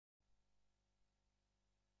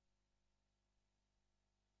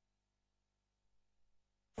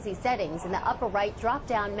settings in the upper right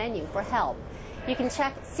drop-down menu for help. You can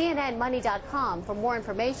check cnnmoney.com for more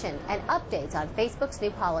information and updates on Facebook's new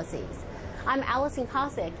policies. I'm Allison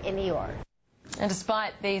Cossack in New York. And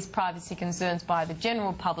despite these privacy concerns by the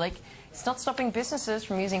general public, it's not stopping businesses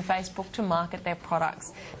from using Facebook to market their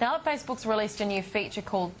products. Now that Facebook's released a new feature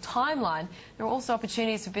called Timeline, there are also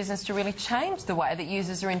opportunities for business to really change the way that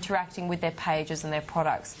users are interacting with their pages and their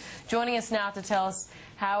products. Joining us now to tell us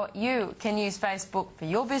how you can use Facebook for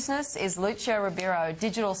your business is Lucio Ribeiro,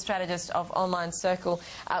 digital strategist of Online Circle.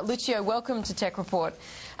 Lucio, welcome to Tech Report.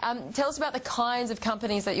 Tell us about the kinds of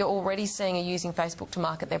companies that you're already seeing are using Facebook to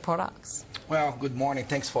market their products. Well, good morning.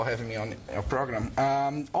 Thanks for having me on your program.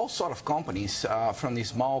 All sort of companies, from the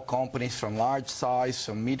small companies, from large size,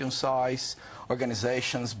 from medium size,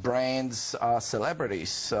 organizations, brands,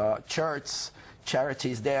 celebrities, churches,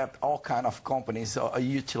 charities. There are all kind of companies are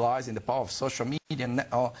utilizing the power of social media,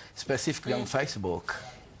 specifically on Facebook.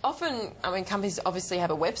 Often, I mean, companies obviously have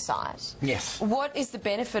a website. Yes. What is the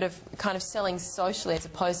benefit of kind of selling socially as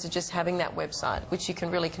opposed to just having that website, which you can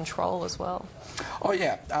really control as well? Oh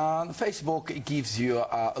yeah, Facebook gives you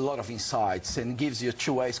a lot of insights and gives you a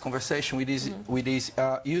two-way conversation with these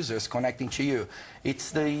users connecting to you.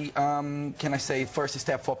 It's the, can I say, first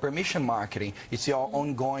step for permission marketing. It's your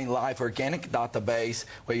ongoing live organic database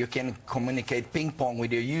where you can communicate ping-pong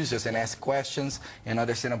with your users and ask questions and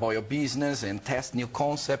understand about your business and test new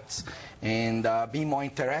concepts and be more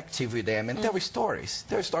interactive with them and tell stories.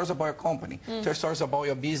 Tell stories about your company. Tell stories about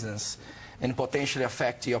your business, and potentially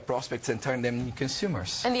affect your prospects and turn them into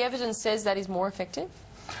consumers. And the evidence says that is more effective?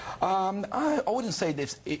 I wouldn't say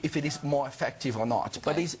this, if it is more effective or not,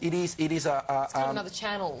 but it is it's kind of another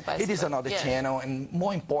channel, basically. It is another channel, and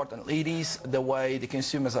more importantly, it is the way the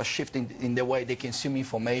consumers are shifting in the way they consume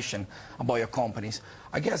information about your companies.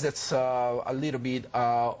 I guess that's a little bit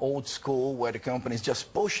old school, where the companies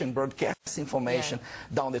just push and broadcast information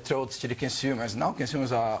down the throats to the consumers. Now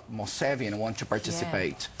consumers are more savvy and want to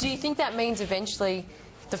participate. Do you think that means eventually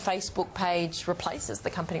the Facebook page replaces the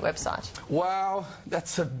company website? Well,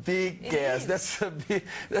 that's a big guess. That's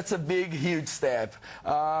a big, huge step.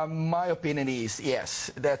 My opinion is yes,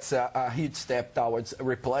 that's a huge step towards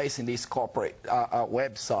replacing these corporate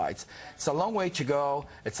websites. It's a long way to go.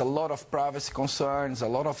 It's a lot of privacy concerns, a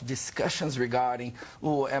lot of discussions regarding,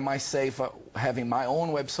 oh, am I safe having my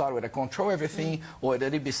own website where I control everything, or would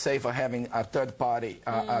it be safer having a third party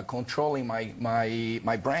controlling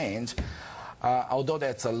my brand? Although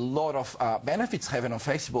that's a lot of benefits having on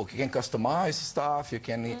Facebook. You can customize stuff, you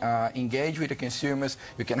can engage with the consumers,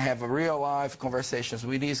 you can have real-life conversations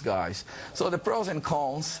with these guys. So the pros and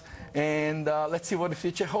cons, and let's see what the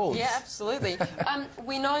future holds. Yeah, absolutely.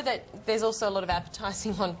 We know that there's also a lot of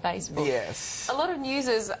advertising on Facebook. Yes. A lot of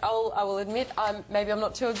users, I will admit, maybe I'm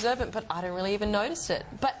not too observant, but I don't really even notice it.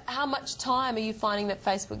 But how much time are you finding that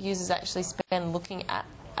Facebook users actually spend looking at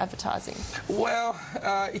advertising? Well,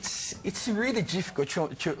 it's really difficult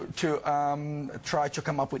to try to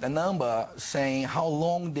come up with a number saying how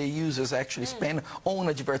long the users actually spend on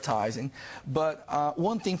advertising. But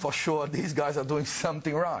one thing for sure, these guys are doing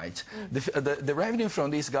something right. The revenue from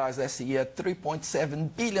these guys last year, $3.7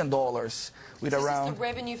 billion. With around this is the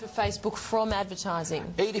revenue for Facebook from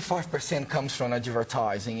advertising? 85% comes from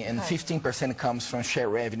advertising, and 15% comes from share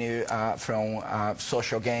revenue from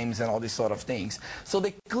social games and all these sort of things. So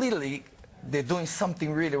they're doing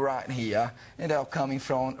something really right here, and they're coming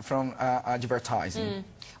from advertising.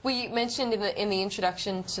 We mentioned in the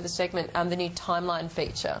introduction to the segment the new timeline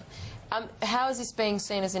feature. How is this being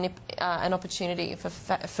seen as an opportunity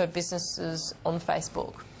for businesses on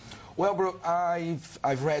Facebook? Well, Brooke,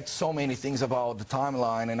 I've read so many things about the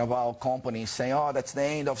timeline and about companies saying, oh, that's the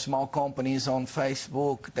end of small companies on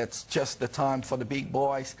Facebook. That's just the time for the big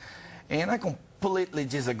boys. And I completely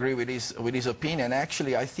disagree with his opinion.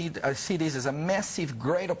 Actually, I see this as a massive,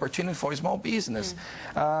 great opportunity for a small business.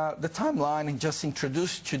 The timeline just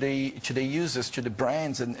introduced to the users, to the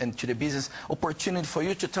brands, and to the business opportunity for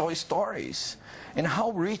you to tell stories. And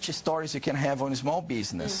how rich stories you can have on a small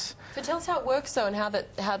business. So tell us how it works, though, and how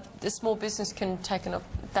the small business can take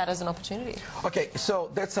that as an opportunity. Okay,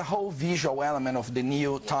 so that's a whole visual element of the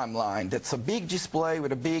new timeline. That's a big display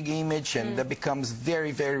with a big image, and that becomes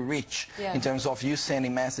very, very rich in terms of you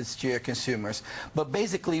sending messages to your consumers. But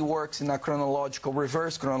basically it works in a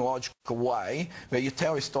reverse chronological way, where you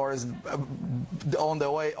tell stories all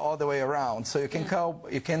the way around. So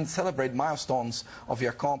you can celebrate milestones of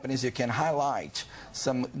your companies, you can highlight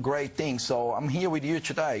some great things. So I'm here with you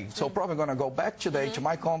today. So probably going to go back today to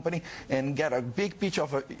my company and get a big picture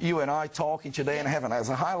of you and I talking today and having as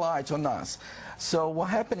a highlight on us. So what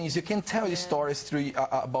happens is you can tell your stories through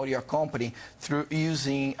about your company through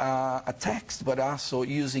using a text, but also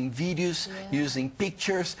using videos, using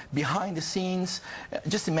pictures, behind the scenes.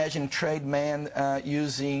 Just imagine tradesmen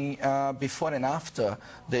using before and after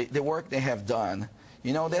the work they have done.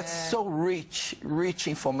 You know, that's so rich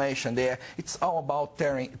information there. It's all about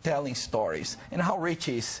telling stories. And how rich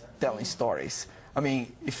is telling stories? I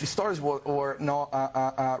mean, if the stories were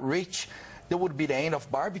not rich, that would be the end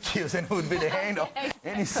of barbecues and it would be the end of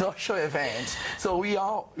any social events. So we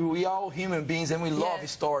all human beings and we love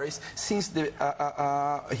stories. Since the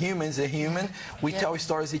humans are human, we tell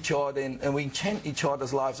stories each other and we enchant each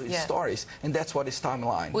other's lives with stories. And that's what is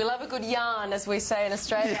Timeline. We love a good yarn, as we say in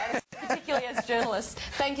Australia, particularly as journalists.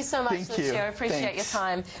 Thank you so much, Lucio. Appreciate your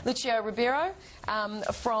time. Lucio Ribeiro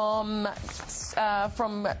from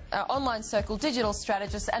Online Circle, digital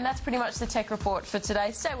strategist. And that's pretty much the tech report for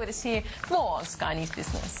today. Stay with us here for more on Sky News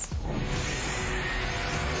Business.